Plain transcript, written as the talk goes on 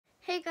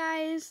Hey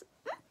guys,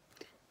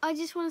 I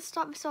just want to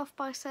start this off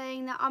by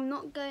saying that I'm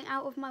not going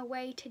out of my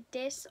way to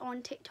diss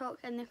on TikTok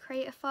and the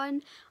Creator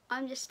Fund.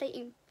 I'm just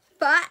stating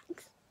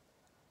facts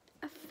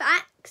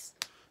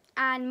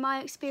and my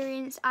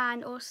experience,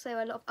 and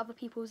also a lot of other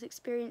people's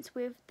experience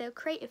with the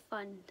Creator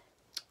Fund.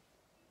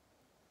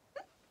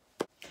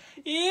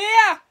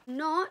 Yeah!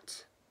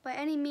 Not by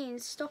any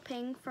means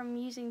stopping from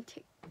using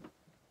TikTok.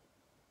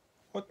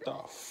 What the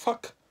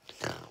fuck?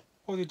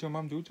 What did your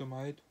mom do to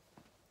my head?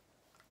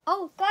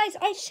 Oh guys,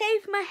 I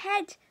shaved my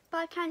head, but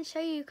I can't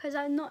show you because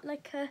I'm not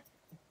like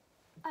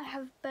I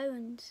have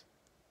bones.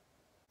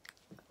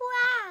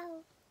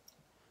 Wow.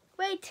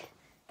 Wait,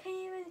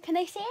 can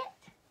I see it?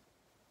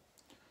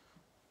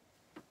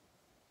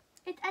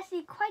 It's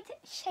actually quite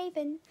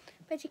shaven,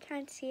 but you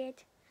can't see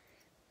it.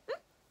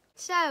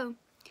 So,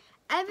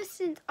 ever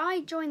since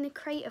I joined the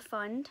Creator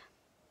Fund,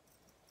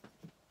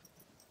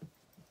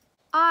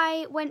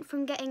 I went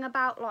from getting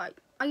about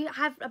I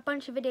have a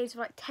bunch of videos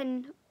with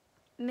 10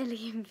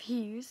 million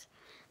views.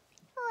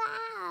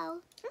 Wow.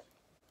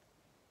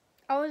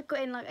 I was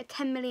getting a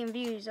 10 million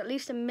views, at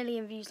least 1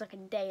 million views a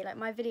day.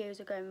 My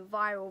videos are going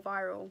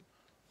viral.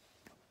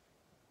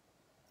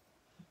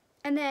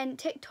 And then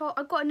TikTok,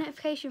 I got a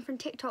notification from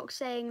TikTok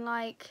saying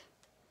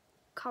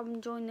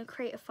come join the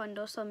Creator Fund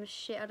or some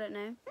shit, I don't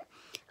know.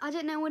 I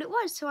didn't know what it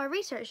was, so I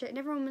researched it and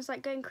everyone was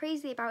going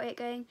crazy about it,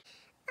 going,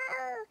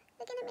 oh,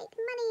 we're gonna make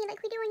money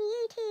like we do on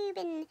YouTube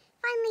and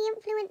finally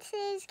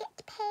influencers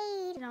get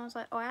paid. And I was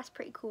like, oh, that's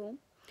pretty cool.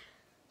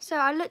 So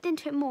I looked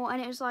into it more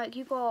and it was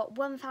you got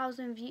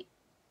 1,000 views,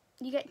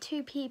 you get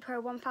 2p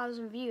per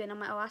 1,000 view, and I'm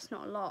like, oh, that's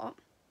not a lot.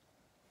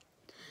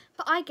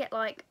 But I get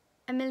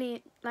a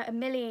million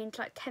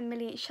to 10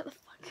 million, shut the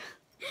fuck up.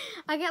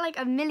 I get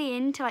 1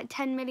 million to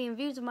 10 million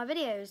views of my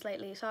videos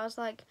lately, so I was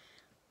like,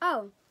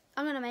 oh,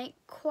 I'm gonna make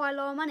quite a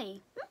lot of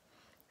money.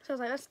 So I was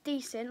like, that's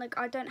decent,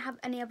 I don't have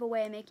any other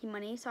way of making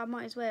money, so I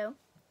might as well.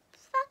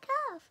 Fuck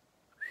off.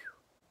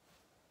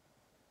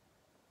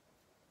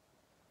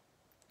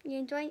 You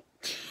enjoy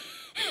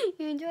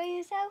you enjoy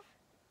yourself?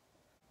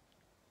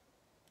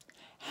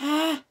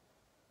 What?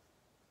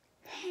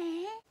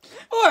 I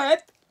might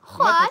have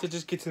What? to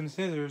just get some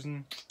scissors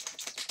and...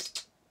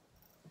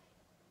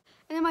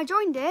 And then I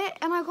joined it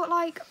and I got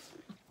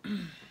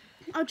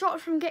I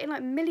dropped from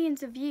getting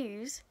millions of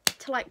views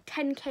to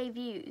 10k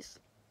views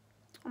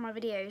on my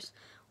videos.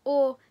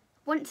 Or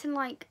once in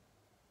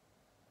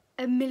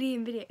a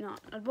million video,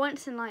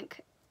 once in I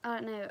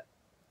don't know,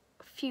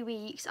 a few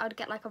weeks I'd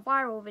get a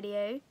viral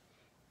video,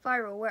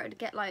 where it would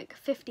get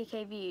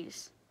 50k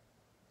views.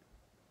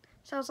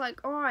 So I was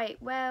like, alright,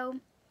 well,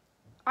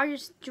 I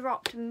just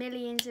dropped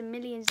millions and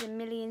millions and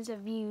millions of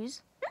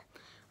views.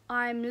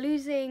 I'm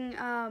losing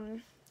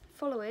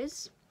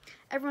followers.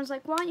 Everyone's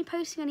like, why aren't you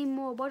posting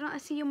anymore? Why don't I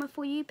see you on my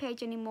For You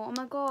page anymore? Oh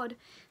my god,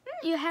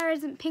 your hair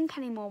isn't pink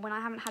anymore, when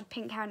I haven't had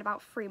pink hair in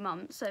about 3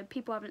 months. So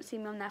people haven't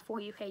seen me on their For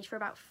You page for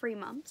about 3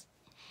 months.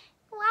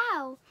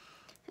 Wow.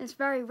 It's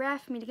very rare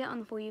for me to get on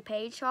the For You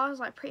page, so I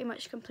was pretty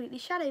much completely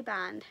shadow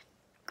banned.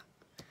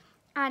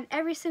 And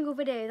every single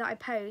video that I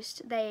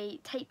post, they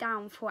take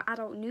down for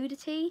adult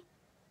nudity.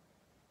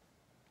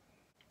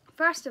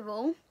 First of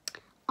all,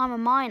 I'm a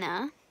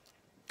minor.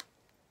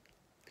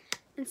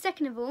 And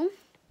second of all,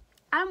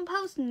 I don't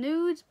post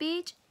nudes,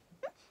 bitch.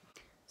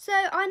 So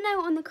I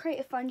know on the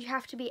Creator Fund you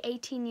have to be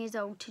 18 years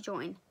old to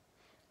join.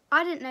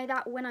 I didn't know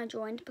that when I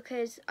joined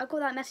because I got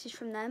that message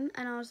from them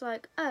and I was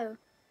like, oh,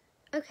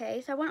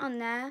 okay. So I went on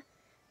there,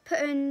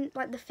 put in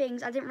the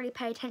things. I didn't really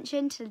pay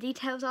attention to the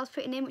details I was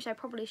putting in, which I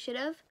probably should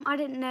have. I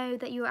didn't know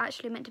that you were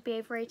actually meant to be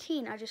over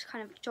 18. I just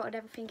kind of jotted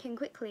everything in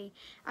quickly.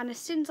 And as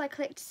soon as I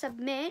clicked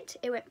submit,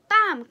 it went,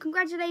 bam,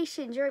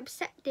 congratulations, you're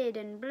accepted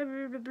and blah,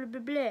 blah, blah, blah,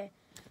 blah, blah.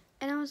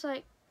 And I was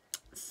like,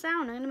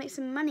 sound, I'm going to make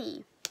some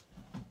money.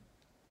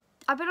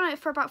 I've been on it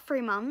for about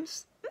 3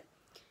 months.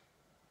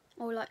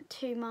 Or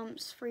 2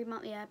 months, 3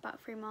 months, yeah, about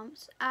 3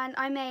 months. And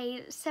I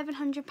made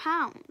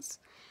 £700.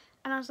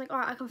 And I was like,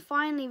 alright, I can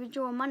finally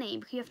withdraw money,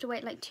 because you have to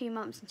wait 2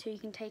 months until you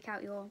can take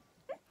out your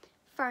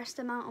first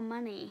amount of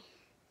money.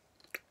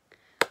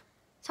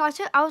 So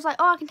I was like,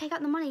 oh, I can take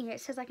out the money here. It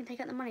says I can take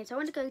out the money. So I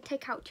went to go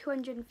take out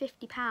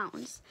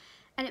 £250.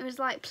 And it was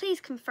please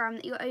confirm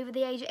that you're over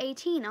the age of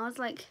 18. I was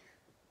like,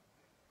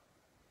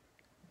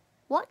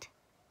 what?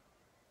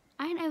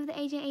 I ain't over the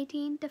age of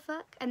 18, the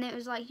fuck? And it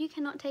was you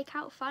cannot take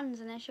out funds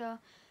unless you're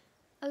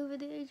over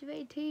the age of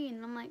 18.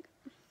 And I'm like,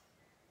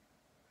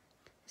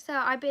 so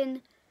I've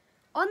been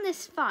on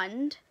this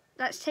fund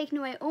that's taken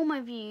away all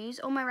my views,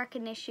 all my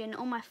recognition,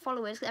 all my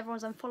followers, because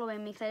everyone's unfollowing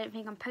me because they don't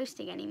think I'm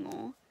posting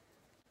anymore,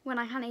 when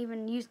I can't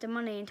even use the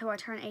money until I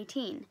turn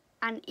 18.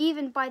 And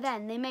even by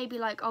then, they may be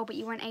like, oh, but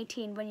you weren't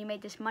 18 when you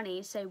made this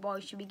money, so why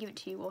should we give it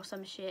to you, or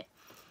some shit.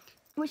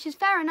 Which is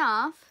fair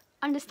enough.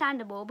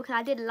 Understandable, because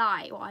I did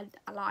lie, or I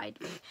lied.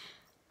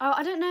 Oh,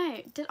 I don't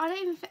know.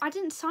 I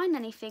didn't sign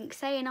anything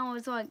saying I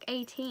was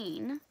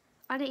 18.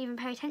 I didn't even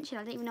pay attention.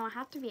 I didn't even know I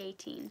had to be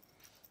 18.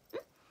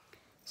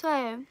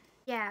 So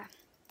yeah,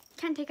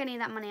 can't take any of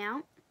that money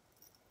out,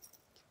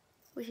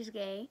 which is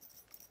gay.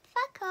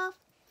 Fuck off.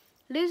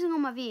 losing all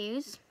my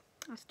views,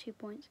 that's 2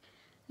 points,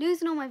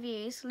 losing all my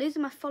views,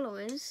 losing my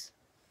followers,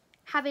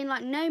 having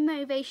like no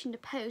motivation to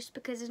post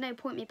because there's no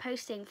point me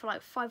posting for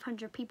like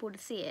 500 people to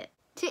see it.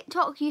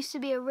 TikTok used to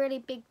be a really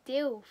big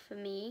deal for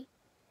me,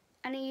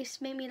 and it used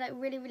to make me like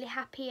really, really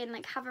happy and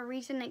like have a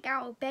reason to get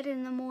out of bed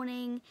in the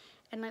morning,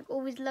 and like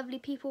all these lovely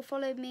people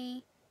followed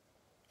me.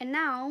 And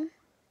now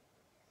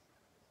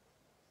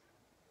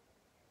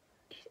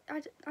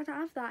I don't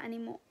have that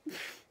anymore.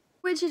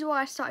 Which is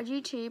why I started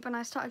YouTube, and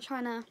I started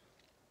trying to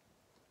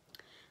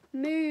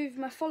move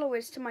my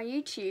followers to my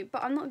YouTube,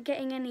 but I'm not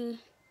getting any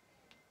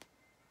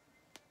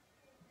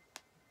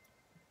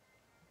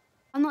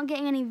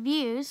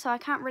views, so I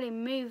can't really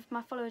move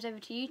my followers over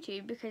to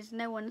YouTube because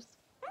no one's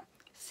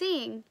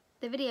seeing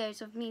the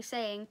videos of me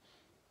saying,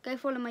 go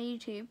follow my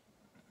YouTube.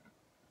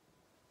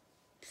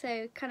 So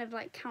it kind of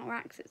like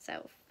counteracts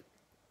itself.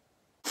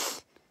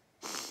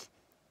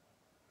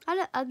 I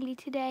look ugly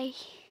today.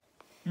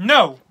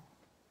 No!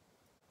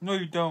 No,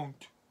 you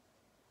don't.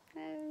 I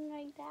don't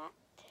like that.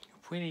 You're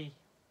pretty.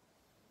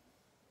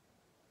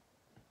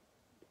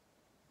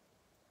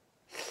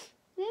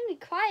 Let me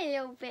quiet a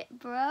little bit,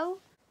 bro.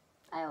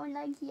 I don't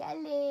like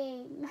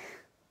yelling.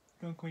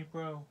 Don't call me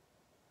bro.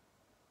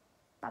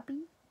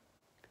 Bubby.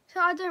 So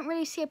I don't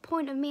really see a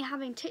point of me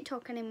having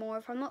TikTok anymore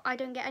if I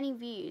don't get any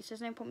views.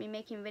 There's no point me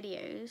making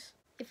videos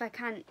if I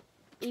can't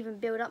even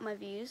build up my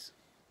views.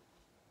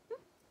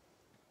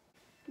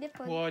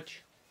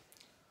 Watch.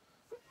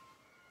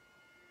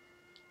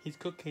 He's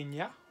cooking,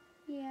 yeah?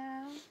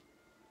 Yeah.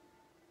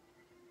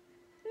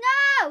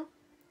 No!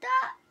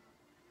 Stop!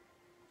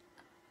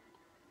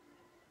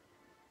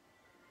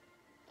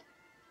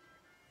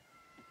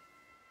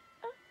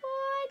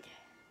 What?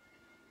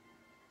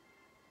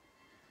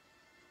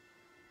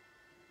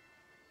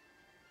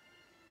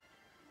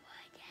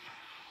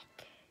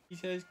 He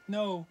says,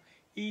 no,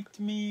 eat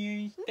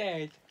me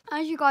instead.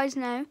 As you guys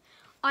know,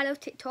 I love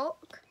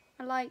TikTok.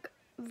 I like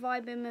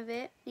vibing with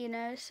it, you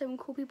know, some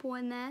cool people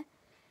in there.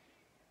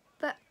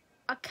 But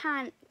I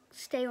can't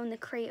stay on the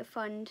Creator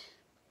Fund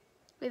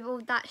with all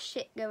that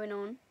shit going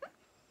on.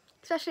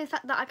 Especially the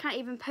fact that I can't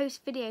even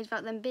post videos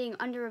about them being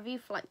under review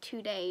for like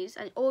 2 days,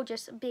 or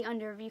just being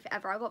under review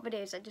forever. I've got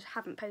videos I just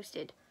haven't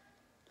posted,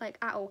 like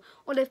at all.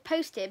 Or they've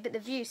posted, but the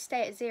views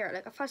stay at 0.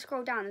 Like if I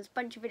scroll down, there's a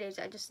bunch of videos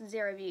that are just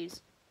 0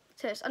 views.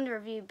 So it's under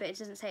review, but it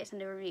doesn't say it's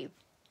under review.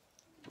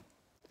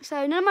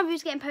 So none of my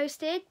views are getting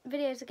posted.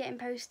 Videos are getting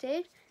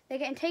posted. They're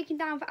getting taken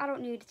down for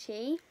adult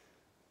nudity.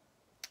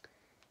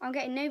 I'm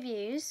getting no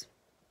views.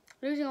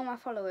 Losing all my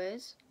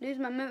followers.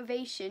 Losing my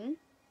motivation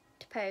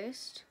to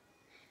post.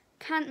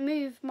 Can't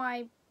move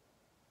my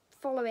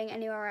following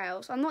anywhere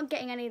else. I'm not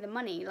getting any of the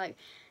money. Like,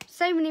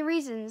 so many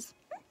reasons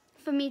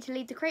for me to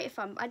leave the Creator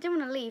Fund. But I didn't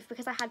want to leave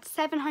because I had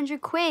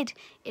 700 quid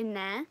in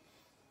there,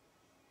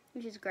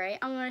 which is great.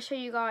 I'm going to show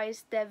you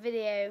guys the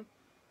video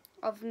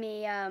of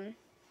me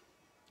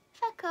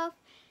fuck off,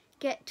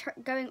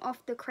 going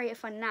off the Creator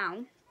Fund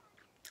now.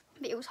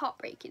 But it was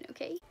heartbreaking,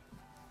 okay?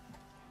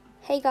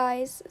 Hey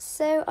guys,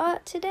 so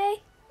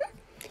today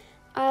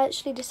I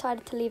actually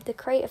decided to leave the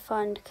Creator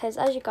Fund because,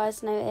 as you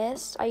guys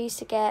noticed, I used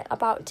to get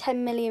about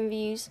 10 million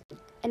views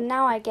and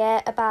now I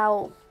get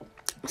about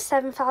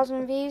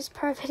 7,000 views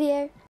per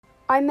video.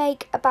 I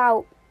make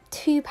about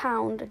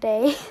 £2 a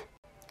day.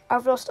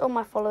 I've lost all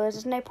my followers.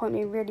 There's no point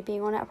in me really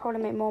being on it. I'll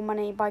probably make more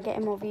money by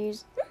getting more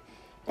views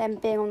than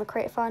being on the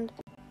Creator Fund.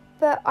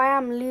 But I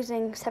am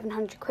losing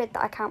 700 quid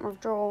that I can't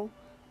withdraw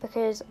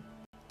because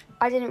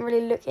I didn't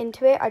really look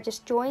into it. I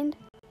just joined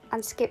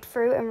and skipped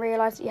through and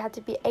realised that you had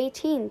to be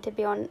 18 to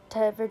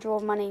withdraw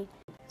money.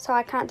 So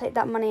I can't take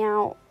that money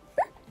out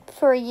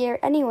for a year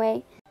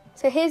anyway.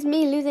 So here's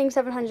me losing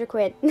 700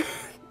 quid.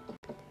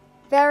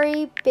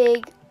 Very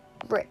big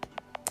rip.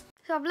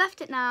 So I've left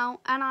it now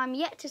and I'm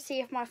yet to see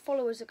if my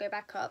followers will go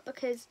back up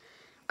because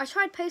I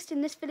tried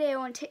posting this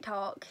video on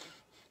TikTok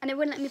and it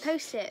wouldn't let me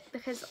post it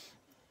because,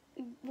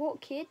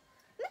 what kid?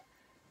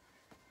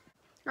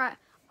 Right.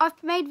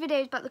 I've made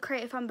videos about the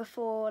Creator Fund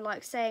before,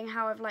 like saying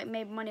how I've like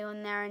made money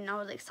on there and I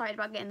was excited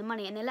about getting the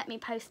money, and they let me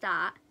post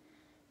that.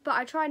 But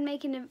I tried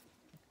making a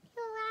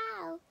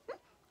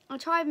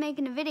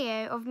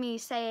video of me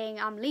saying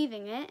I'm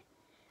leaving it,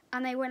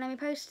 and they won't let me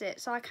post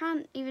it. So I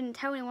can't even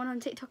tell anyone on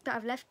TikTok that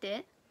I've left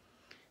it.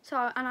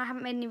 So and I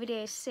haven't made any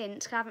videos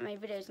since, because I haven't made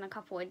videos in a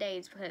couple of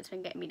days because it's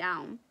been getting me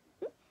down.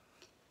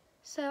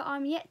 So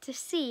I'm yet to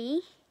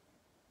see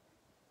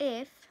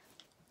if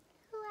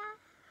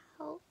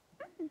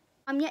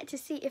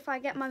I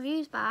get my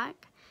views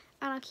back,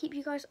 and I'll keep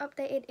you guys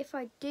updated if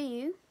I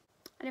do,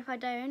 and if I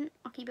don't,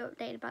 I'll keep you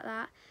updated about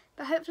that.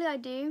 But hopefully I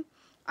do.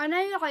 I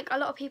know like a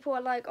lot of people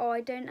are like, oh, I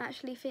don't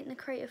actually think the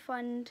Creator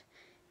Fund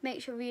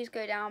makes your views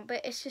go down,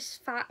 but it's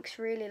just facts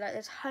really. Like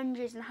there's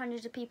hundreds and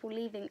hundreds of people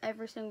leaving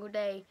every single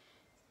day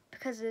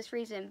because of this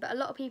reason, but a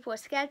lot of people are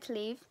scared to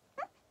leave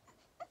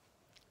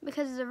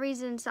because of the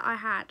reasons that I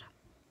had,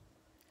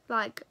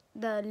 like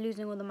the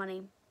losing all the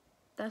money,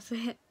 that's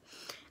it,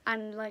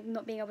 and like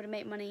not being able to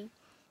make money.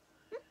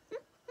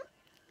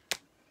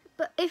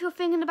 But if you're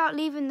thinking about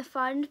leaving the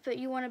fund but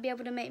you want to be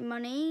able to make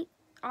money,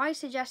 I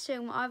suggest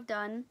doing what I've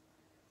done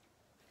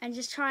and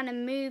just trying to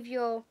move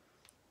your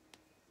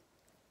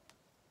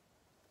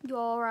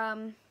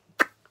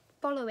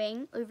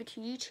following over to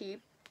YouTube.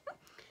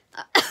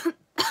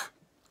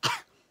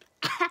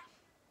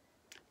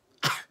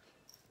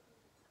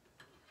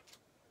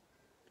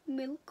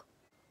 Milk.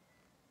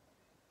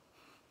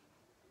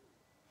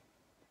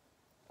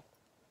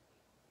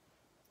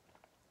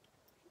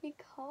 It's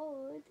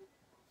cold.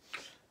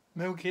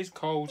 Milk is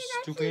cold, It's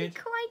stupid.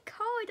 actually quite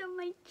cold on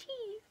my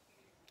teeth.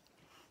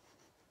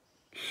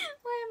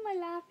 Why am I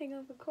laughing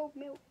over cold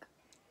milk?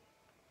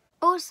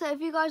 Also,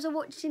 if you guys are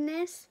watching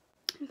this,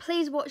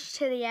 please watch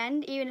to the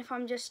end, even if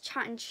I'm just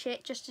chatting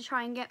shit, just to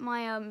try and get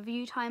my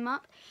view time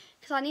up.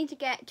 Because I need to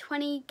get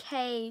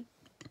 20k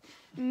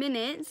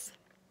minutes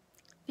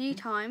view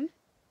time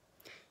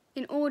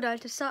in order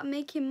to start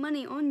making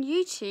money on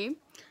YouTube.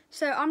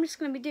 So I'm just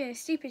going to be doing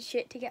stupid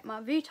shit to get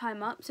my view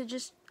time up, so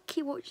just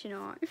keep watching,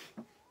 alright?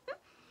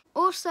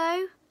 Also,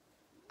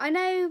 I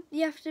know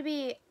you have to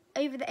be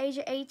over the age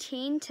of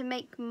 18 to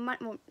make money,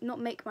 well, not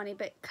make money,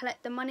 but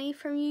collect the money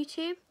from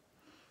YouTube.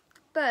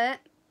 But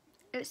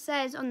it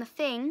says on the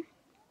thing,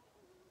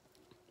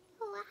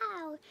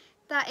 wow,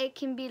 that it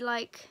can be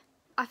like,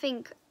 I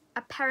think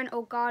a parent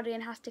or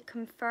guardian has to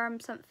confirm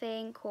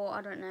something, or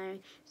I don't know,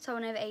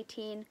 someone over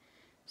 18.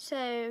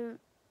 So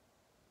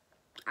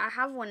I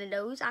have one of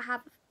those. I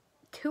have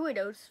 2 of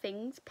those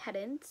things,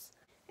 parents.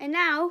 And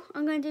now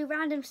I'm going to do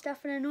random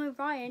stuff and annoy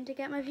Ryan to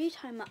get my view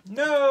time up.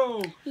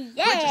 No!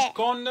 Yeah! We're just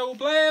gonna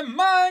play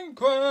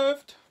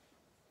Minecraft!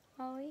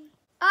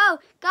 Oh,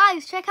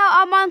 guys, check out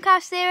our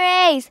Minecraft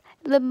series.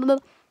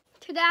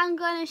 Today I'm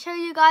going to show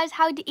you guys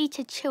how to eat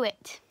a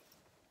chewit.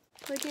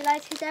 Would you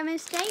like to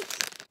demonstrate?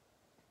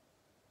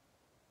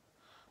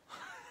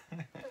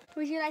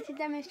 Would you like to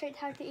demonstrate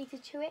how to eat a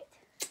chewit?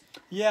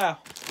 Yeah.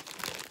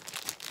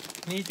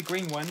 Need the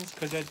green ones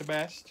because they're the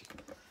best.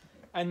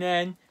 And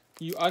then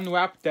you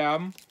unwrap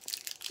them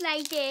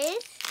Like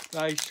this.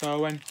 like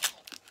so, and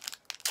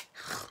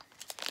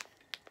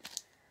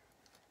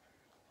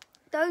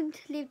Don't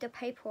leave the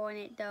paper on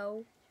it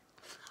though.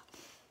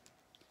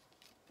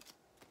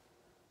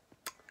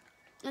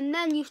 And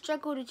then you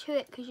struggle to chew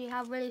it because you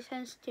have really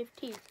sensitive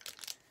teeth.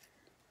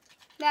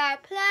 The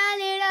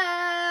planet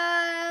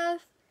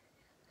Earth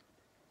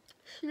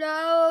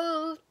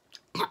slowly.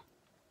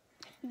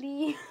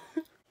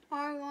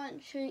 I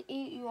want to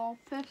eat your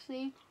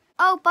pussy.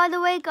 Oh, by the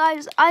way,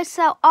 guys, I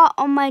sell art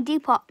on my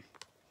Depop.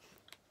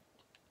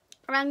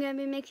 And I'm going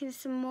to be making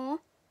some more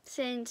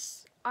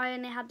since I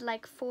only had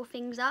like 4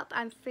 things up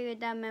and 3 of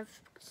them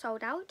have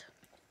sold out.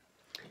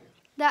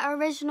 They're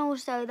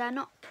originals though, they're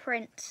not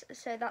prints,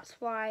 so that's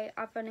why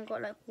I've only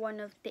got like 1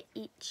 of the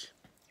each.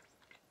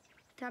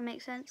 Does that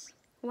make sense?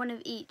 1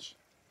 of each.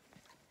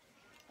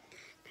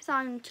 Because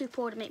I'm too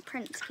poor to make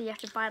prints, because you have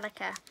to buy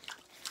like a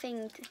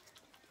thing.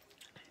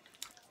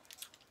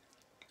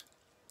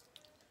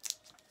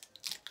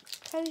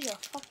 Close your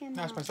fucking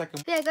that's my mouth.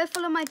 second. Yeah, go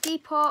follow my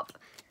Depop.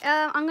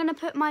 I'm going to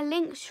put my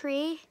link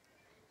tree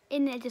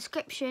in the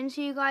description so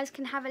you guys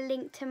can have a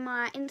link to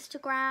my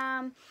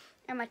Instagram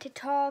and my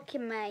TikTok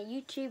and my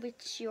YouTube,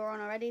 which you're on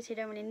already, so you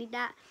don't really need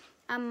that,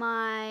 and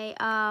my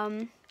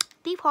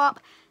Depop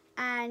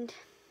and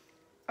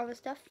other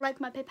stuff like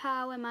my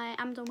PayPal and my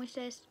Amazon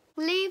wishlist.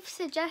 Leave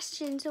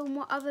suggestions on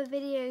what other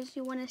videos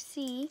you want to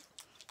see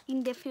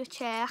in the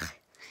future.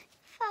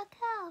 Fuck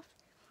off.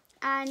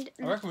 And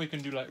I reckon we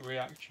can do like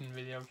reaction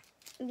videos.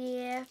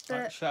 yeah,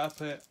 but Like set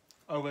up it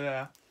over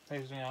there,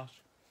 everything else.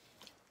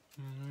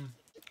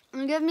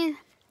 and give me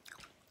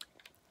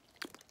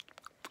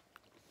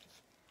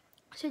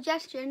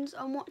suggestions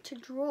on what to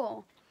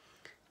draw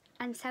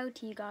and sell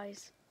to you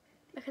guys,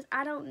 because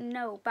I don't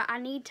know, but I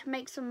need to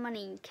make some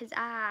money because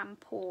I'm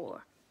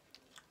poor.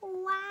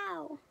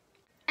 Wow.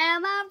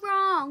 Am I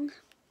wrong?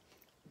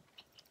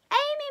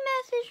 Amy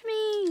messaged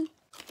me.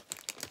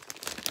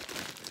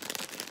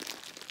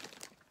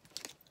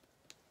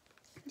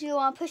 Do you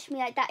want to push me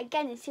like that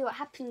again and see what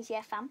happens,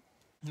 yeah, fam?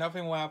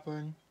 Nothing will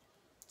happen.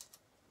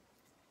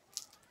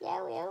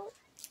 Yeah, will.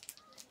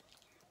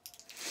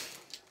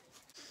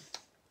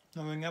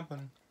 Nothing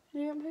happened.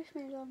 You don't push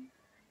me again.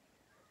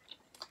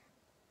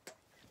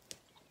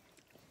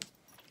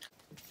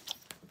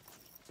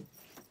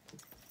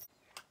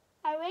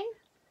 I win.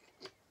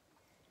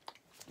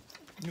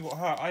 You got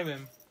hurt, I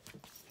win.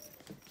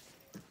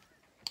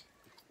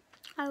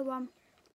 I won.